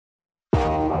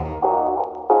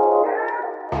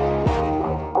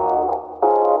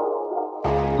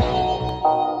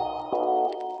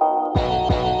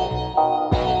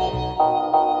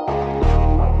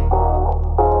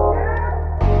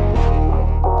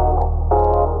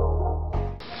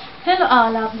our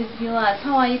lovely viewers,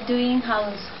 how are you doing? How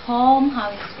is home?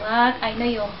 How is work? I know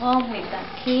you're home with the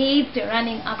kids, you're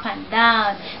running up and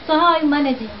down. So how are you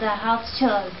managing the house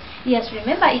chores? Yes,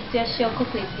 remember it's your show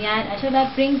Cook with G.NUT, a show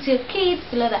that brings you kids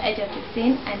below the age of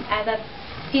 15 and other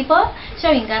people,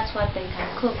 showing us what they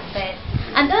can cook best.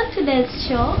 And on today's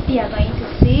show, we are going to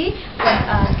see what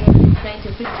our guest is going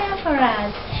to prepare for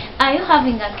us. Are you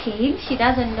having a kid? He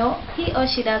or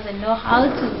she doesn't know how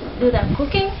to do the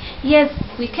cooking? Yes,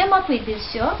 we came up with this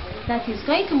show that is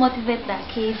going to motivate the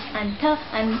kids and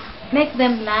make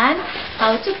them learn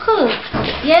how to cook.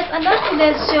 Yes, and on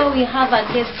today's show we have a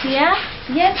guest here.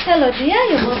 Yes, hello dear,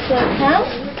 you're most welcome.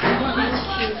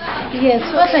 Yes,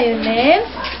 what are your names?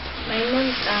 My name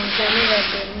is Jamila.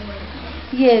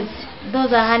 Yes,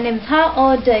 those are her names. How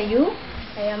old are you?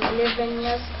 I am 11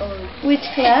 years old. Which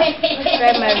class?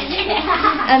 Primary school.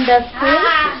 And the school?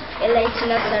 Elite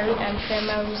Nursery and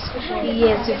Primary School.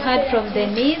 Yes, you've heard from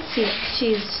Denise.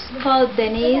 She's called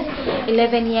Denise,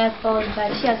 11 years old,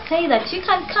 but she has said that she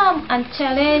can come and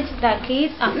challenge the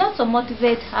kids and also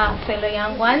motivate her fellow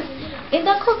young ones in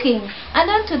the cooking. And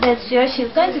on today's show, she's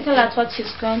going to tell us what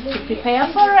she's going to prepare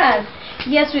for us.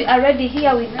 Yes, we are already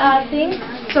here with our things,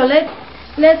 so let's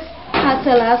her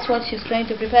tell us what she's going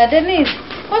to prepare. Denise,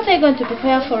 what are you going to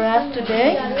prepare for us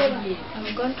today? I'm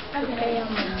going to prepare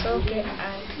matoke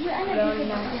and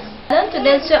groundnuts. On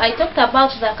today's show, I talked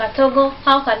about the katogo.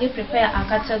 How can you prepare a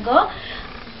katogo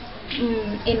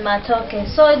in matoke?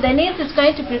 So Denise is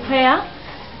going to prepare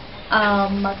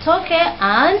matoke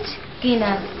and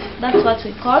G.NUT. That's what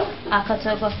we call a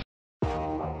katogo.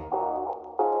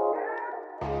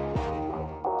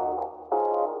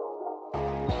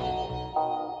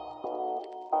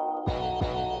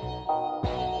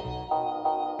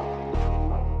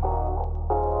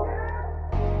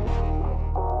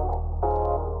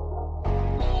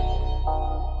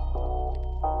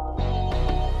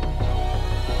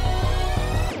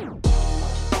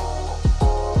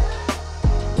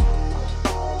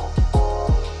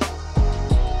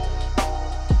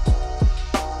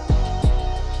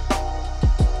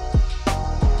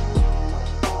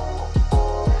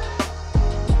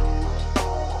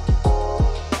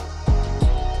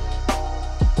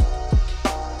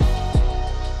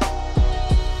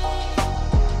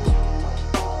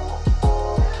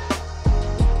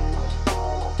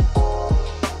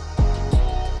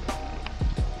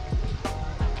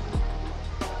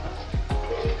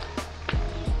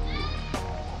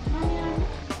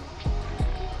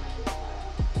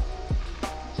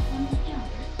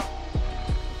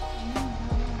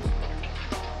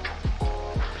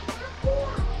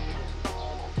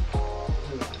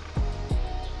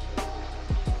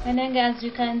 And then as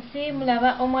you can see,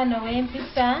 Mulaba Omwana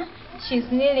Wempisa, she's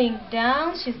kneeling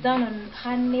down, she's down on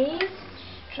her knees,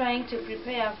 trying to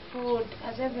prepare food.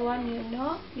 As everyone you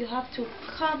know, you have to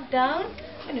calm down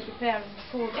when you're preparing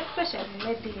food, especially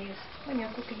ladies. When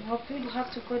you're cooking your food, you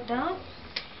have to go down.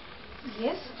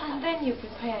 Yes, and then you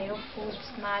prepare your food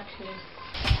smartly.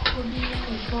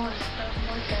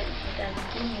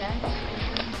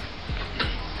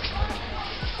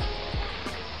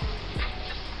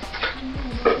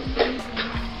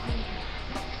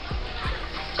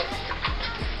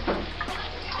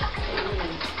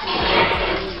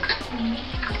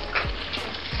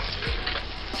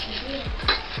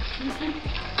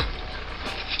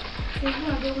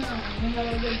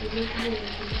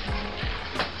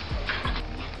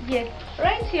 Yes,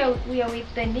 right here we are with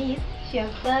Denise. She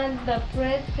has done the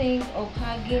pressing of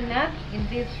her G.NUT in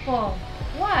this form.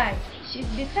 Why? She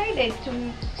decided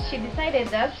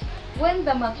that when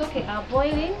the matoke are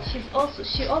boiling, she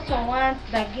also wants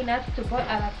the G.NUT to boil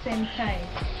at the same time.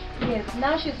 Yes,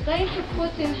 now she's going to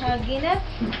put in her G.NUT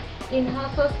in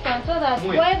her saucepan so that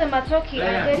while the matoke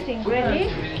are getting ready,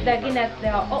 the G.NUT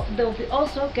they'll be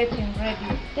also getting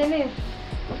ready. Denise,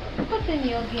 put in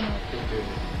your G.NUT.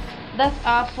 That's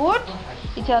our food.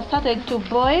 It has started to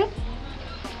boil.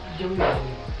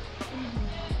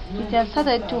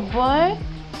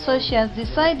 So she has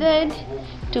decided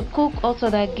to cook also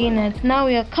the G.NUT. Now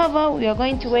we are covered. We are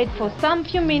going to wait for some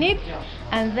few minutes,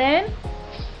 and then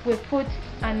we put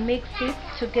and mix it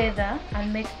together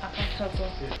and make a katogo.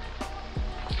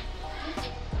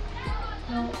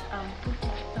 Now I'm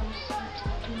putting some salt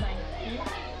into my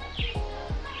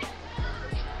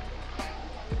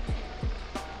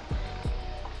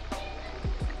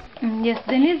food. Yes,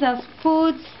 Denise has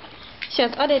put, she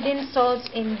has added in salt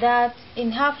in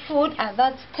her food at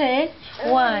that stage.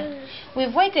 One,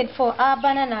 we've waited for our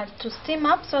banana to steam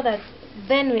up so that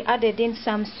Then we added in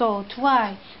some salt.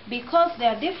 Why? Because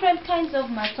there are different kinds of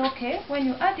matoke. When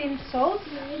you add in salt,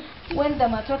 when the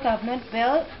matoke have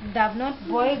not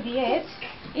boiled yet,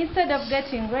 instead of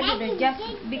getting ready, they just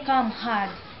become hard.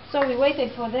 So we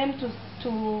waited for them to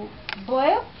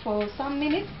boil for some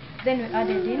minutes. Then we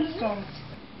added in salt.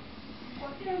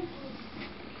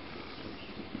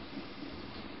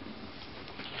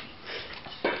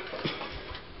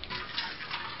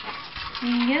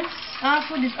 Yes, our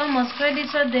food is almost ready,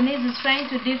 so Denise is trying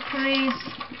to decrease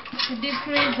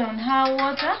on her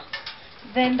water.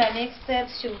 Then the next step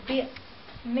should be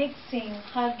mixing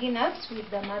her G.NUT with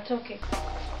the matoke.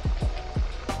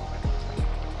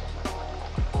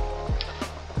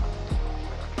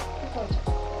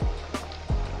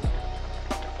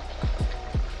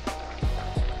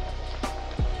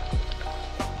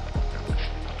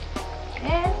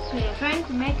 Yes, we are trying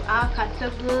to make our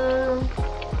katogo.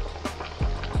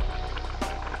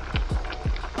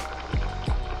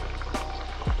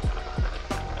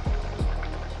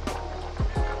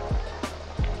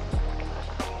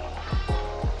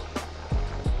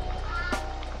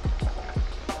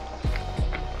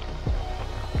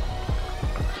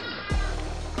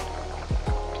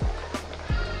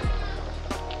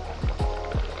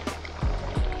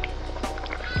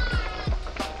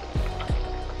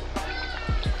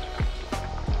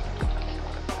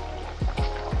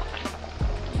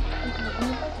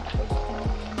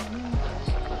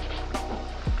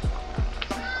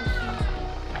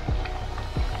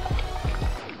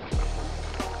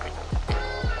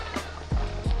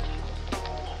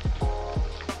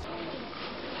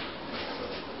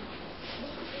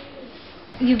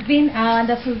 You've been our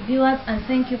wonderful viewers, and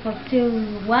thank you for still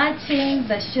watching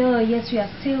the show. Yes, we are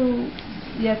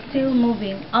still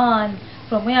moving on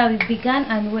from where we began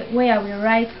and where we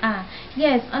right are.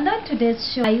 Yes, and on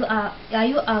today's show, are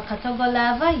you a katogo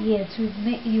lover? Yes,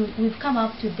 we've come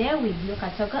up today with your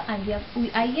katogo, and we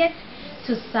are yet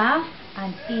to serve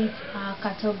and eat our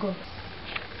katogo.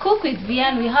 Cook with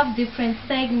Vian, we have different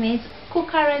segments.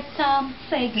 Cookery term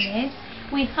segment,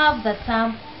 we have the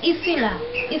term ifila.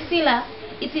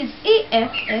 It is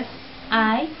EFFILER.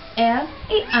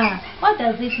 What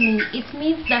does it mean? It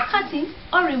means the cutting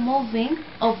or removing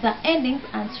of the endings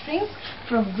and strings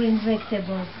from green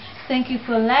vegetables. Thank you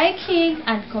for liking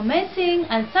and commenting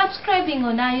and subscribing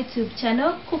on our YouTube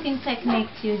channel, Cooking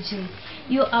Techniques UG.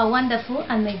 You are wonderful,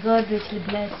 and may God richly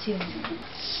bless you.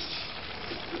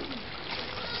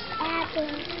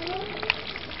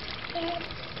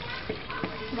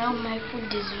 Now my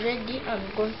food is ready.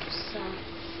 I'm going to serve.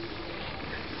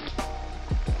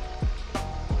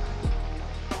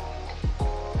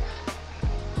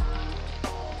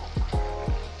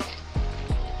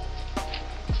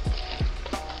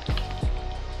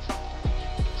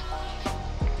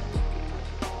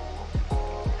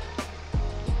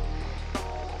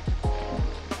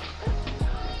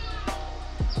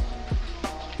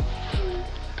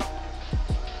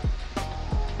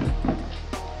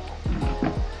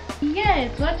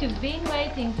 Yes, what you've been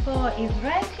waiting for is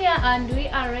right here, and we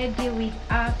are ready with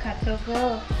our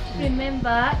katogo.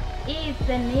 Remember, it's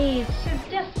Denise. She's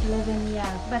just 11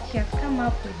 years, but she has come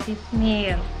up with this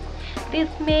meal. This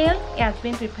meal has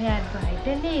been prepared by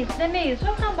Denise. Denise,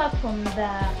 welcome back from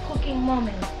the cooking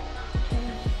moment.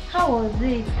 How was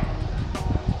it?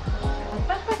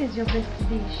 What is your best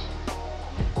dish?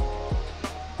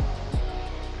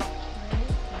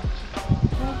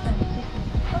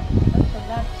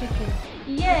 Chicken.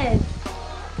 Yes.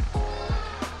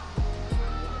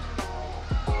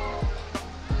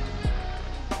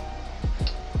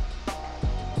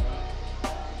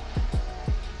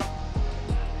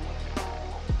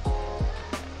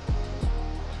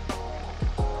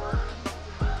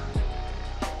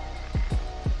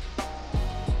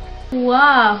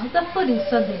 Wow, the food is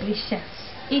so delicious.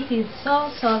 It is so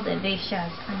delicious,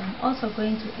 and I'm also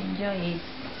going to enjoy it.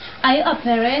 Are you a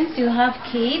parent? You have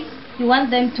kids? You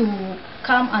want them to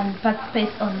come and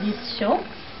participate on this show?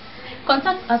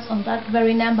 Contact us on that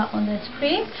very number on the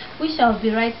screen. We shall be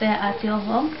right there at your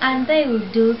home, and they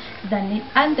will do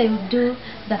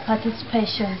the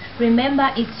participation. Remember,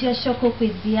 it's your show, Cook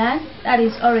with Diane. That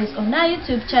is always on our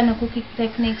YouTube channel, Cooking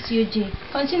Techniques UG.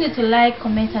 Continue to like,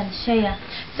 comment, and share.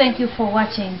 Thank you for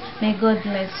watching. May God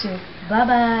bless you. Bye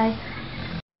bye.